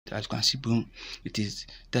As you can see, boom, it is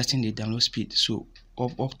testing the download speed. So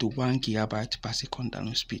up to 1 GB per second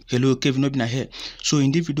download speed. Hello, 𝗃𝗶𝗰 here. So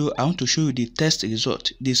in this video, I want to show you the test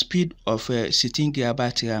result, the speed of 16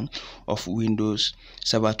 GB RAM of Windows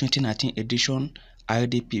Server 2019 edition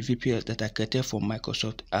RDP VPS that I created for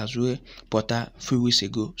Microsoft Azure portal 3 weeks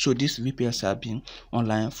ago. So this VPS has been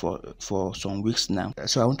online for some weeks now.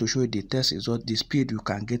 So I want to show you the test result, the speed you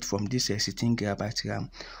can get from this 16 GB RAM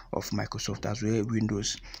of Microsoft Azure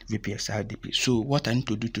Windows VPS RDP. So what I need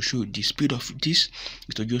to do to show you the speed of this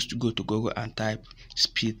is to just go to Google and type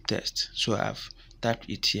speed test. So I've typed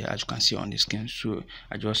it here, as you can see on the screen. So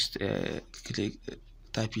I just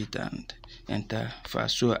type it and enter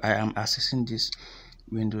first. So I am accessing this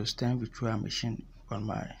Windows 10 virtual machine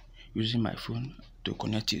on using my phone to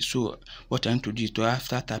connect it. So what I need to do is to,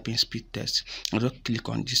 after typing speed test, I just click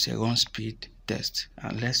on this run speed test,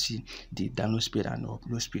 and let's see the download speed and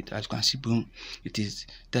upload speed. As you can see, boom, it is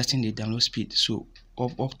testing the download speed. So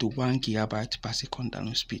up to 1 GB per second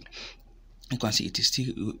download speed. You can see it is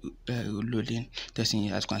still loading, testing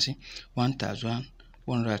here. As you can see,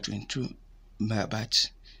 1122 MB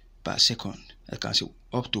per second. I can see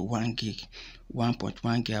up to 1 gig,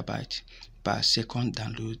 1.1 GB per second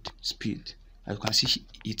download speed. As you can see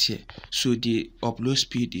it here. So the upload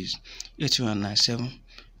speed is 897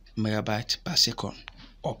 MB per second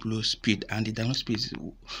upload speed, and the download speed is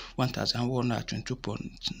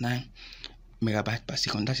 1122.9 MB per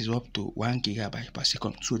second. That is up to 1 GB per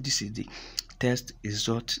second. So this is the test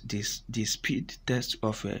result, the speed test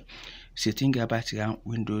of 16 GB RAM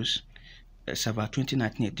Windows Server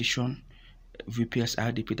 2019 edition VPS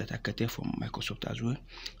RDP that I created from Microsoft Azure.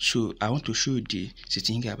 So I want to show you the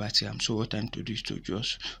 16 GB RAM. So what I need to do is to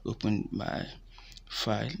just open my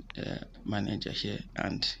file manager here,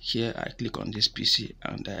 and here I click on this PC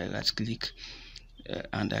and I right click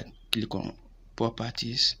and I click on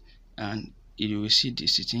properties, and you will see the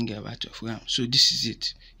 16 GB of RAM. So this is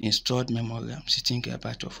it, installed memory RAM, 16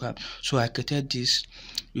 GB of RAM. So I created this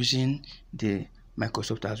using the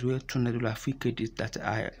Microsoft Azure $200 free credit that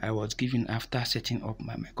I was given after setting up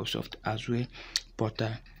my Microsoft Azure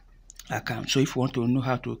portal account. So if you want to know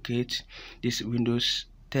how to create this Windows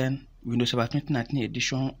 10 Windows Server 2019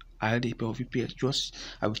 edition RDP or VPS, just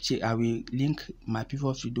I will link my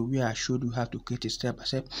previous video where I showed you how to create a step by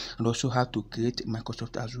step, and also how to create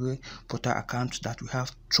Microsoft Azure portal account that we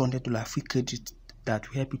have $200 free credit that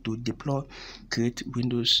will help you to deploy, create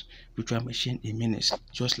Windows virtual machine in minutes,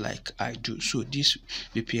 just like I do. So this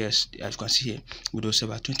VPS, as you can see here, Windows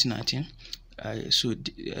Server 2019. You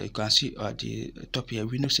can see at the top here,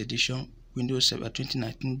 Windows edition, Windows Server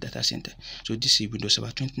 2019 data center. So this is Windows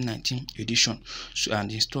Server 2019 edition. So,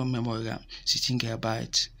 and install memory RAM 16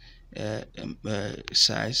 GB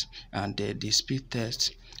size, and the speed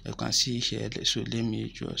test you can see here. So let me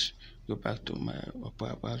just go back to my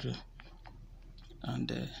Opera browser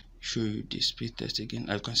and show you the speed test again.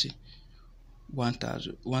 As you can see,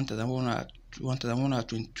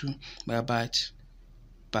 1122 MB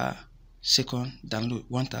per second download,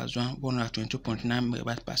 1122.9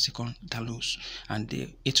 MB per second downloads, and the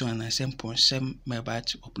 897.7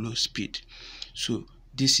 MB upload speed. So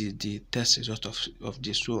this is the test result of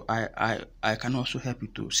this. So I can also help you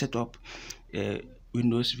to set up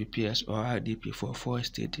Windows VPS or RDP for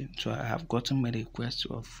forest trading. So I have gotten many requests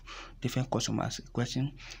of different customers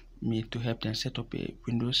requesting me to help them set up a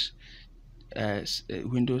Windows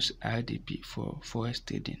RDP for forest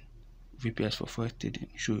trading, VPS for forest trading.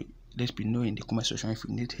 So let me know in the comment section if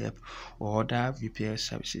you need help or other VPS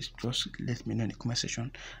services. Just let me know in the comment section,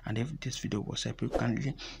 and if this video was helpful,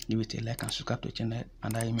 kindly leave it a like and subscribe to the channel.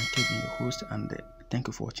 And I am Kevin, your host, and thank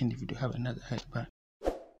you for watching the video. Have another day. Bye.